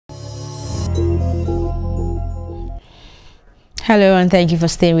Hello and thank you for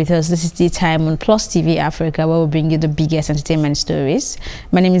staying with us. This is the time on Plus TV Africa where we bring you the biggest entertainment stories.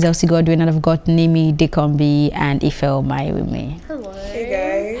 My name is Elsie Godwin and I've got Nimi Dekombi and Ifeoluwa with me. Hello.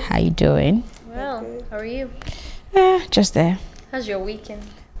 Hey guys. How you doing? Well, how are you? Just there. How's your weekend?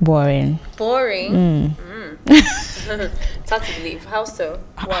 Boring. Boring? It's hard to believe. How so?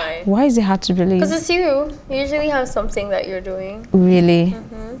 Why? Why is it hard to believe? Because it's you. You usually have something that you're doing. Really?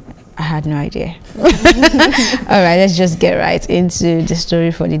 I had no idea. All right, let's just get right into the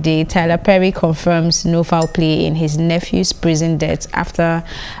story for the day. Tyler Perry confirms no foul play in his nephew's prison death after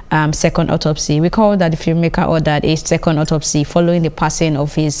second autopsy. Recall that the filmmaker ordered a second autopsy following the passing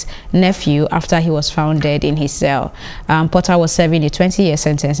of his nephew after he was found dead in his cell. Potter was serving a 20-year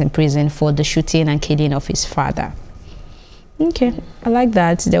sentence in prison for the shooting and killing of his father. Okay, I like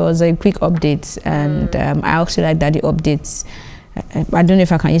that. There was a quick update, and I also like that the updates. I don't know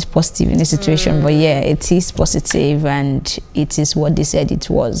if I can use positive in this situation, but yeah, it is positive and it is what they said it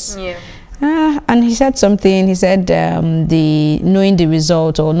was. Yeah. And he said something. He said the knowing the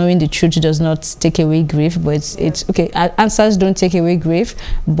result or knowing the truth does not take away grief, but it's okay. Answers don't take away grief,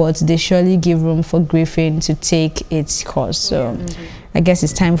 but they surely give room for grieving to take its course. So I guess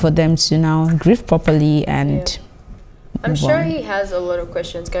it's time for them to now grieve properly and. I'm sure he has a lot of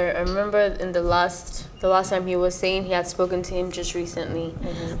questions. I remember in the last time he was saying he had spoken to him just recently,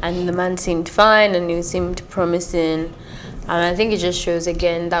 and the man seemed fine and he seemed promising. And I think it just shows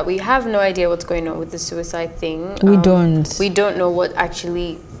again that we have no idea what's going on with the suicide thing. We don't. We don't know what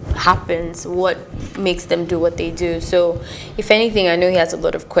actually happens, what makes them do what they do. So if anything, I know he has a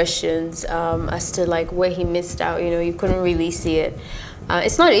lot of questions as to like where he missed out. You know, you couldn't really see it.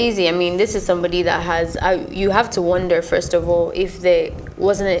 It's not easy. I mean, this is somebody that has, you have to wonder, first of all, if there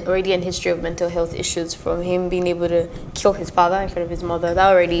wasn't already a history of mental health issues from him being able to kill his father in front of his mother. That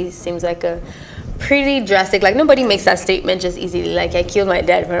already seems like a pretty drastic, like nobody makes that statement just easily, like I killed my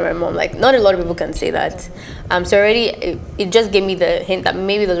dad in front of my mom. Like not a lot of people can say that. So already, it just gave me the hint that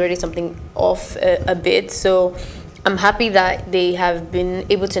maybe there's already something off a bit. So I'm happy that they have been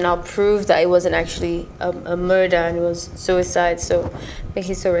able to now prove that it wasn't actually a murder and it was suicide. So may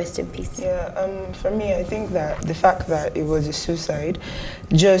he so rest in peace. Yeah, for me, I think that the fact that it was a suicide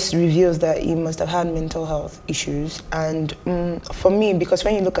just reveals that he must have had mental health issues. And for me, because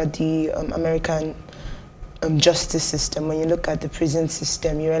when you look at the American justice system, when you look at the prison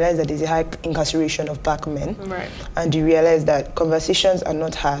system, you realize that there's a high incarceration of black men. Right. And you realize that conversations are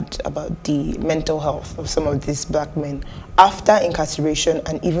not had about the mental health of some of these black men after incarceration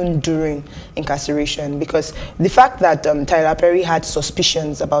and even during incarceration. Because the fact that Tyler Perry had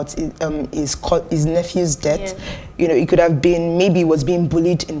suspicions about his nephew's death, you know, it could have been, maybe he was being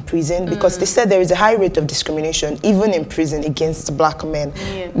bullied in prison, because they said there is a high rate of discrimination, even in prison, against black men.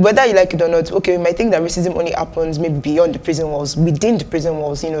 Whether you like it or not, okay, we might think that racism only happens maybe beyond the prison walls. Within the prison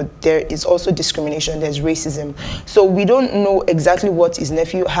walls, you know, there is also discrimination, there's racism. So we don't know exactly what his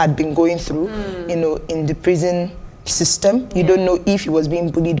nephew had been going through, you know, in the prison system. You don't know if he was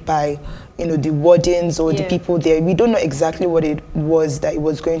being bullied by, you know, the wardens or the people there. We don't know exactly what it was that he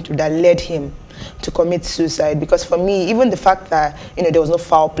was going through that led him to commit suicide. Because for me, even the fact that, you know, there was no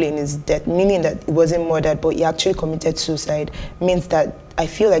foul play in his death, meaning that he wasn't murdered but he actually committed suicide, means that I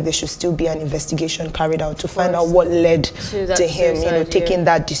feel like there should still be an investigation carried out to find out what led to him, you know, taking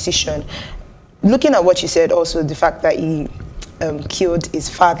that decision. Looking at what you said also, the fact that he killed his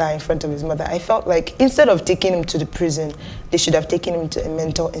father in front of his mother, I felt like instead of taking him to the prison, they should have taken him to a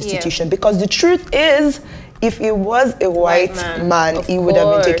mental institution. Because the truth is, if he was a white man, he would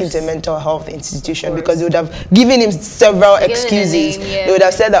have been taken to a mental health institution, because they would have given him several excuses. They would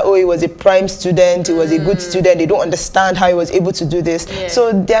have said that, oh, he was a prime student, he was a good student, they don't understand how he was able to do this.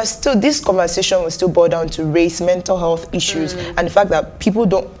 So there's still, this conversation will still boil down to race, mental health issues, and the fact that people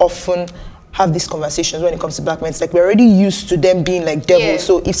don't often have these conversations when it comes to black men. It's like we're already used to them being like devils.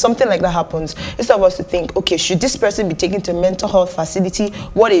 So if something like that happens, instead of us to think, okay, should this person be taken to a mental health facility?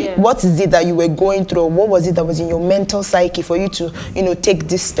 What is it that you were going through? What was it that was in your mental psyche for you to, you know, take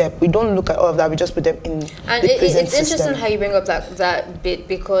this step? We don't look at all of that. We just put them in the prison it's system. interesting how you bring up that bit,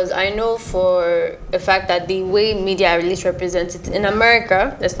 because I know for a fact that the way media at least represents it in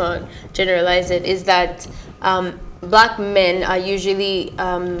America, let's not generalize it, is that black men are usually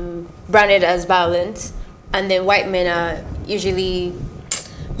branded as violent, and then white men are usually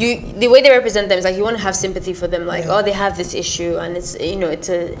the way they represent them is like you want to have sympathy for them, like oh, they have this issue, and it's, you know, it's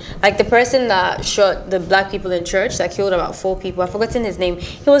a, like the person that shot the black people in church that killed about 4 people, I've forgotten his name.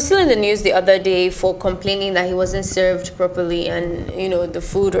 He was still in the news the other day for complaining that he wasn't served properly, and you know, the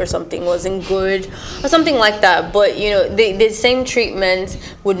food or something wasn't good or something like that. But you know, the same treatment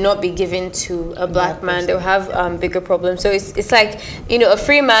would not be given to a black man. They'll have bigger problems. So it's like, you know, a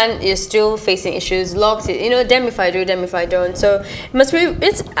free man is still facing issues, locked, you know, damn if I do, damn if I don't. So it must be,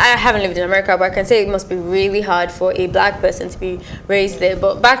 I haven't lived in America, but I can say it must be really hard for a black person to be raised there.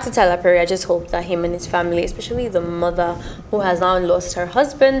 But back to Tyler Perry, I just hope that him and his family, especially the mother who has now lost her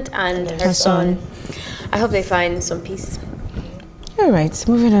husband and her son, I hope they find some peace. All right,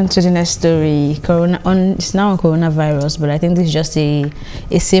 moving on to the next story. It's now on coronavirus, but I think this is just a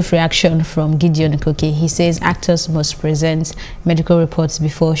safe reaction from Gideon Okoke. He says actors must present medical reports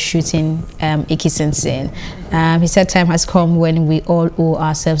before shooting Ikisen scene. He said time has come when we all owe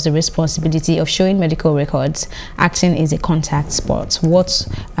ourselves the responsibility of showing medical records. Acting is a contact sport. What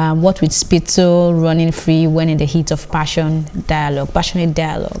with Spittle running free when in the heat of passionate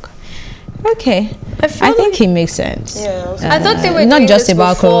dialogue. Okay, I think it makes sense. Yeah, I thought they were not doing just this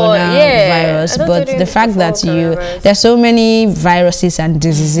about coronavirus, but the fact that there's so many viruses and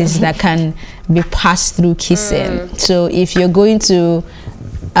diseases that can be passed through kissing. So if you're going to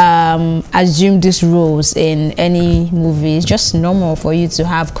assume these roles in any movie, it's just normal for you to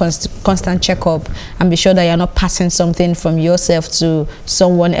have constant checkup and be sure that you're not passing something from yourself to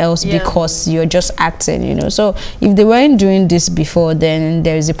someone else because you're just acting, you know. So if they weren't doing this before, then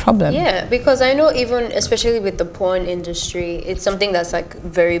there is a problem. Yeah, because I know even especially with the porn industry, it's something that's like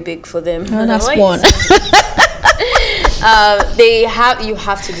very big for them. Oh, that's porn. You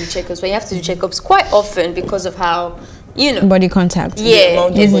have to do checkups, but you have to do checkups quite often because of how, you know, body contact.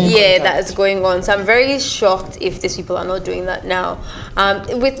 That is going on. So I'm very shocked if these people are not doing that now.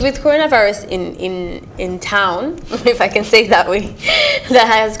 With coronavirus in town, if I can say it that way, that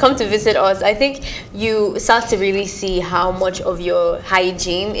has come to visit us, I think you start to really see how much of your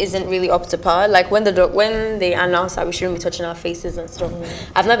hygiene isn't really up to par. Like when they announced that we shouldn't be touching our faces and stuff,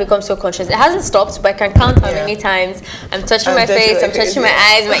 I've now become so conscious. It hasn't stopped, but I can count how many times I'm touching my face, I'm touching my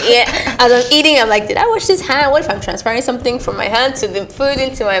eyes, my ear. As I'm eating, I'm like, did I wash this hand? What if I'm transferring something from my hand to the food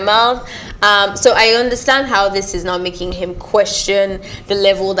into my mouth? So I understand how this is now making him question the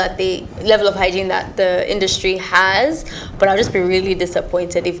level of hygiene that the industry has, but I'll just be really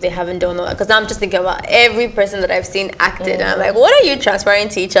disappointed if they haven't done all that, because I'm just thinking about every person that I've seen acted and I'm like, what are you transferring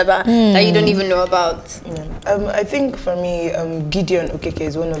to each other that you don't even know about? I think for me, Gideon Okeke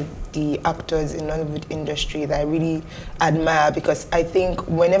is one of the actors in Nollywood industry that I really admire, because I think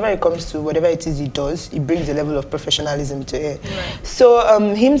whenever it comes to whatever it is he does, he brings a level of professionalism to it. Right. So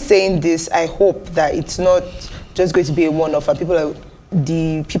him saying this, I hope that it's not just going to be a one-off and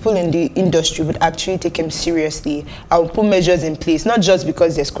the people in the industry would actually take him seriously. I will put measures in place, not just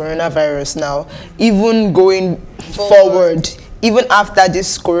because there's coronavirus now, even going forward. Even after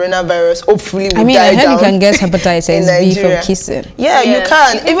this coronavirus, hopefully will die down. You can get hepatitis B from kissing. Yeah, you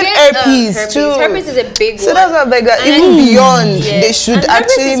can. Even herpes too. Herpes is a big one. So that's what I'm like, even beyond, they should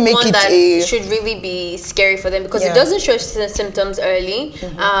actually make it a... should really be scary for them, because it doesn't show symptoms early.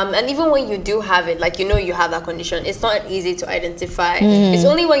 And even when you do have it, like, you know you have that condition, it's not easy to identify. It's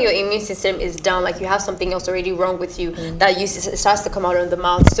only when your immune system is down, like you have something else already wrong with you, that it starts to come out of the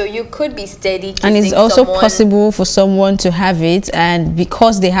mouth. So you could be steady kissing. And it's also possible for someone to have it, and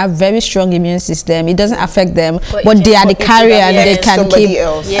because they have very strong immune system, it doesn't affect them, but they are the carrier and they can keep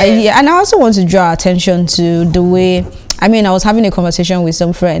else. And I also want to draw attention to the way, I mean, I was having a conversation with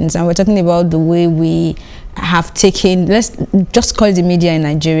some friends and we're talking about the way we have taken, let's just call it the media in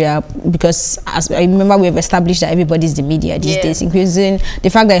Nigeria, because as I remember, we have established that everybody's the media these days, including the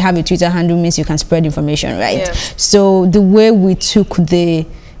fact that you have a Twitter handle means you can spread information, right? So the way we took the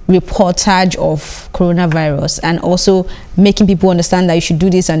reportage of coronavirus and also making people understand that you should do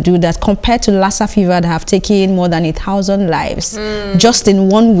this and do that, compared to Lassa fever that have taken more than 1,000 lives just in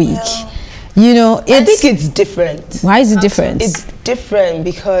 1 week. You know, I think it's different. Why is it different? It's different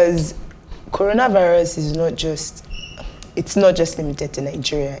because coronavirus is it's not just limited to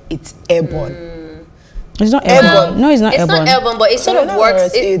Nigeria. It's airborne. It's not airborne. No, it's not airborne. It's not airborne, but it sort of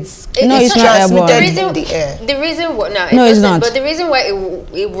works. It's not airborne. In the air. The reason why it's not. But the reason why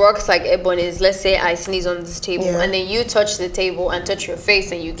it works like airborne is, let's say I sneeze on this table and then you touch the table and touch your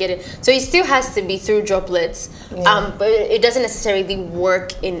face and you get it. So it still has to be through droplets. But it doesn't necessarily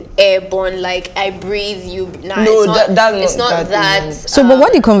work in airborne, like I breathe you. It's not that. So, but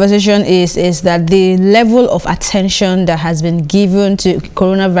what the conversation is that the level of attention that has been given to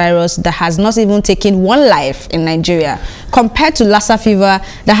coronavirus that has not even taken one one life in Nigeria compared to Lassa fever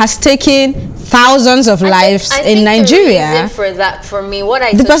that has taken thousands of lives in Nigeria. The reason for that, for me, what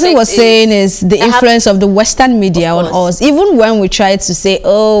I the person was saying is the influence of the Western media on us. Even when we try to say,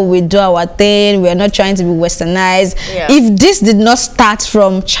 oh, we do our thing, we are not trying to be westernized. If this did not start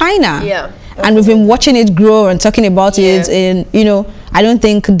from China, and we've been watching it grow and talking about it, and you know, I don't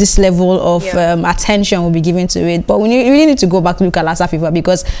think this level of attention will be given to it. But we really need to go back to look at Lassa fever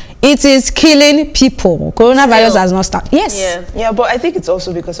because it is killing people. Coronavirus has not started. Yeah, but I think it's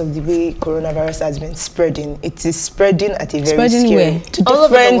also because of the way coronavirus has been spreading. It is spreading at a very scary to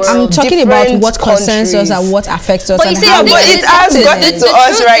different. I'm talking about what concerns us and what affects us. But you see, but it has gotten to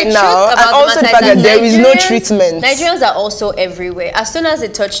us right now, and also the fact that there is no treatment. Nigerians are also everywhere. As soon as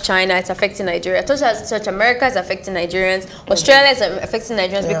it touches China, it's affecting Nigeria. As soon as it touches America, it's affecting Nigerians. Australia is affecting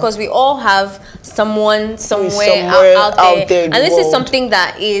Nigerians because we all have someone somewhere out there. And this is something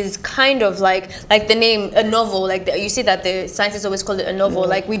that is kind of like the name, a novel. Like you see that the scientists always call it a novel.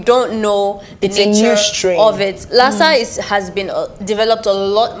 Like we don't know the nature of it. Lassa has been developed a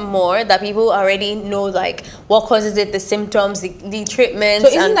lot more that people already know, like what causes it, the symptoms, the treatments.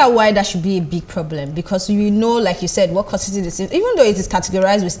 So isn't that why that should be a big problem? Because we know, like you said, what causes it, the symptoms. Even though it is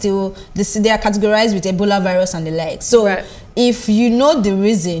categorized with they are categorized with Ebola virus and the like. So if you know the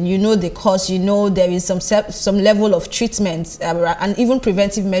reason, you know the cause, you know there is some level of treatment and even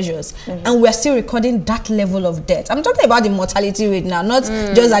preventive measures, and we're still recording that level of death. I'm talking about the mortality rate now, not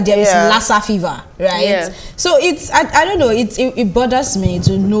just that there is Lassa fever, right? So it's I don't know, it bothers me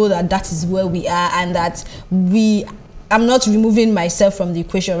to know that is where we are, and that I'm not removing myself from the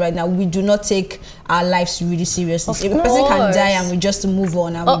equation right now. We do not take our lives really seriously. If a person can die and we just move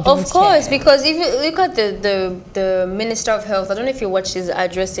on and we don't care. Because if you look at the Minister of Health, I don't know if you watched his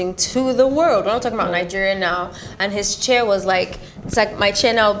addressing to the world. We're not talking about Nigeria now. And his chair was like, it's like my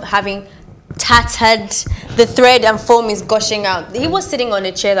chair now having tattered, the thread and foam is gushing out. He was sitting on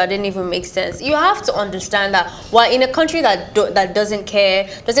a chair that didn't even make sense. You have to understand that while in a country that doesn't care,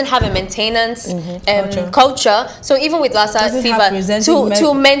 doesn't have a maintenance culture, so even with Lassa fever,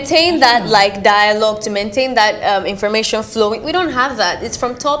 to maintain that like dialogue, to maintain that information flowing, we don't have that. It's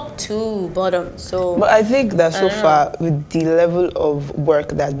from top to bottom. So but I think that so far with the level of work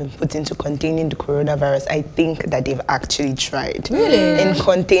that's been put into containing the coronavirus, I think that they've actually tried in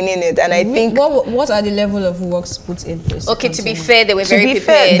containing it. And I think what are the level of works put in place? Okay, to be fair, they were very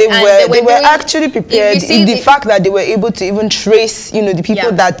prepared. They were actually prepared in the fact that they were able to even trace, you know, the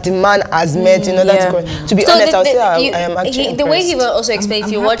people that the man has met in order to be honest, I'll say I am actually impressed. The way he will also explain,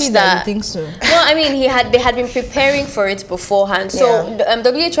 if you watch that, I think so. Well, I mean, they had been preparing for it beforehand. So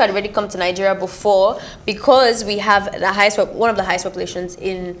WHO had already come to Nigeria before, because we have one of the highest populations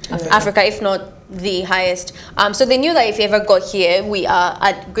in Africa, if not the highest. So they knew that if you ever got here, we are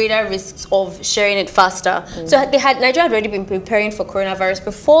at greater risks of sharing it faster. So Nigeria had already been preparing for coronavirus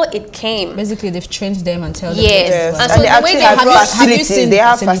before it came. Basically, they've trained them and tell them. Yes. And so they actually have facilities. They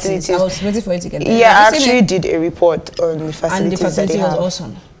have facilities. I was waiting for you to get there. Yeah, I actually did a report on the facilities. And the facility was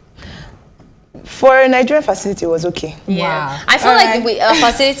awesome. For a Nigerian facility, it was okay. Yeah, I feel like our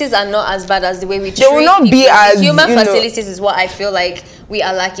facilities are not as bad as the way we treat people. They will not be as human facilities is what I feel like we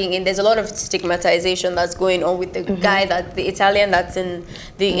are lacking in. There's a lot of stigmatization that's going on with the guy the Italian that's in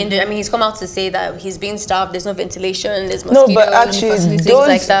the I mean, he's come out to say that he's being starved. There's no ventilation. There's mosquitoes. No, but actually, things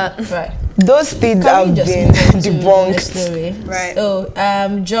like that. Right. Those things have been debunked. Right. So,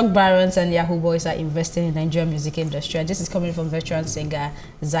 drug barons and Yahoo boys are investing in the Nigerian music industry. And this is coming from veteran singer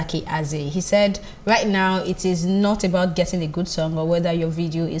Zaki Aze. He said, right now, it is not about getting a good song or whether your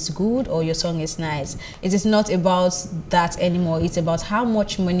video is good or your song is nice. It is not about that anymore. It's about how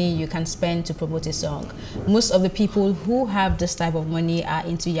much money you can spend to promote a song. Most of the people who have this type of money are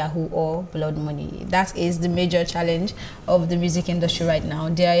into Yahoo or blood money. That is the major challenge of the music industry right now.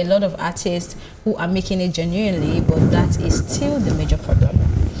 There are a lot of artists who are making it genuinely, but that is still the major problem.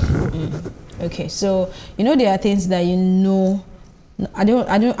 Okay, so you know there are things that you know.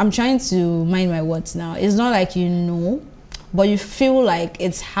 I'm trying to mind my words now. It's not like you know, but you feel like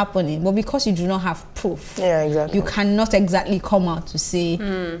it's happening, but because you do not have proof, you cannot exactly come out to say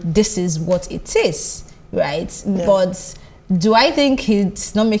this is what it is, right? But do I think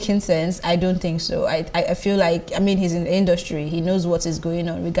it's not making sense? I don't think so. I feel like, I mean, he's in the industry. He knows what is going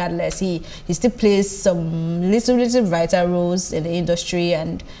on regardless. He still plays some little vital roles in the industry,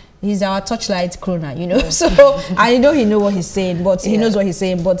 and he's our touchlight crooner, you know. So I know he knows what he's saying, but he knows what he's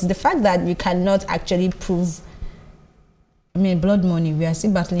saying. But the fact that we cannot actually prove, I mean, blood money, we are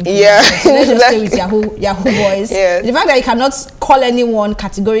still battling. So let's just stay with Yahoo boys. The fact that you cannot call anyone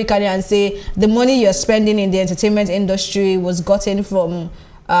categorically and say the money you're spending in the entertainment industry was gotten from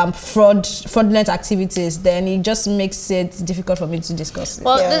fraudulent activities, then it just makes it difficult for me to discuss it.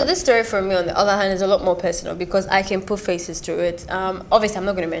 Well, this story for me, on the other hand, is a lot more personal because I can put faces to it. Obviously, I'm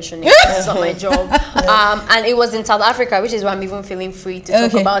not going to mention it. It's not my job. And it was in South Africa, which is why I'm even feeling free to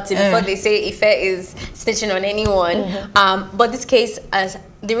talk about it before they say Ife is snitching on anyone. But this case,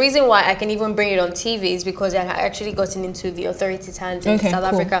 the reason why I can even bring it on TV is because I actually gotten into the authorities' hands in South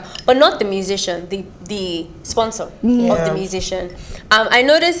Africa, but not the musician, the sponsor of the musician. I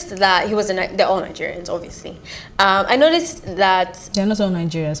noticed that he was they're all Nigerians, obviously. I noticed that they're not all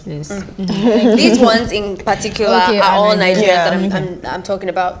Nigerians, please. These ones in particular are all Nigerians that I'm talking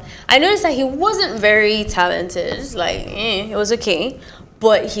about. I noticed that he wasn't very talented. Like, it was okay.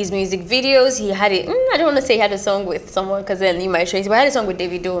 But his music videos, he had it. I don't want to say he had a song with someone because then you might trace. But he had a song with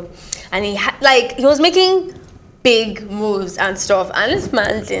Davido, and he was making big moves and stuff. And this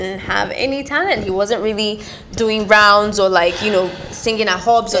man didn't have any talent. He wasn't really doing rounds or singing at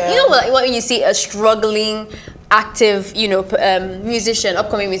hubs. Or, when you see a struggling, active, musician,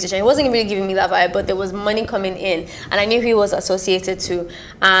 upcoming musician. He wasn't really giving me that vibe, but there was money coming in, and I knew he was associated to.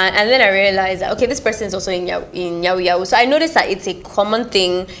 And then I realized that, okay, this person is also in Yahoo Yahoo. So I noticed that it's a common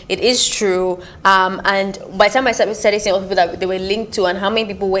thing. It is true. And by the time I started seeing all people that they were linked to and how many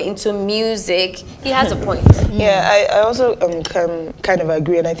people were into music, he has a point. Yeah, I also kind of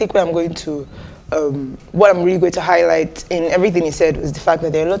agree, and I think where I'm going to. What I'm really going to highlight in everything he said was the fact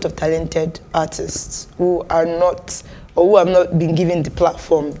that there are a lot of talented artists who are not, or who have not been given the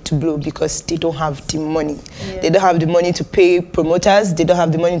platform to blow because they don't have the money. They don't have the money to pay promoters, they don't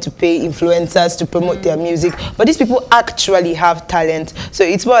have the money to pay influencers to promote their music. But these people actually have talent. So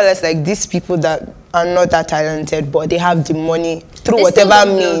it's more or less like these people that are not that talented, but they have the money through whatever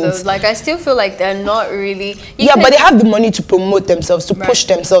means. Like, I still feel like they're not really... but they have the money to promote themselves, to push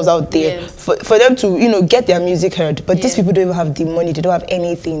themselves out there, for them to, get their music heard. But these people don't even have the money, they don't have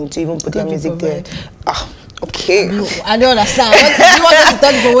anything to even put their music there. Okay. I don't understand. What you want us to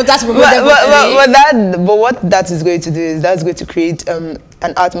talk about? But what that is going to do is that's going to create an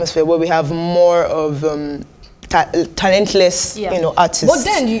atmosphere where we have more of talentless, artists. But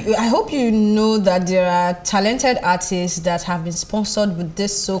then, I hope you know that there are talented artists that have been sponsored with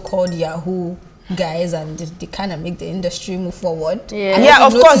this so-called Yahoo guys, and they kind of make the industry move forward.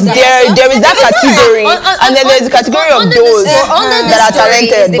 Of course, there is that category, and then there's a category of those that are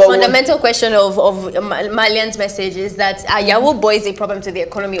talented. The fundamental question of Malian's message is that are Yahoo boys a problem to the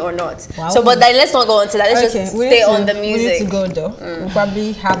economy or not? Wow. So, but then let's not go on to that. Let's just stay on the music. We need to go though. We'll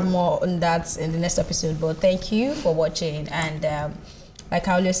probably have more on that in the next episode. But thank you for watching, and like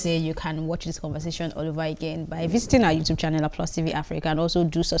I always say, you can watch this conversation all over again by visiting our YouTube channel at Plus TV Africa, and also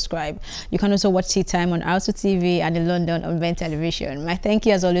do subscribe. You can also watch Tea Time on Alto TV and in London on Ben Television. My thank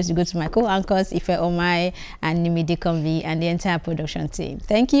you as always to go to my co-anchors Ife Omai and Nimide Kombi and the entire production team.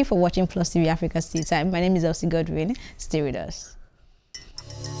 Thank you for watching Plus TV Africa's Tea Time. My name is Elsie Godwin. Stay with us.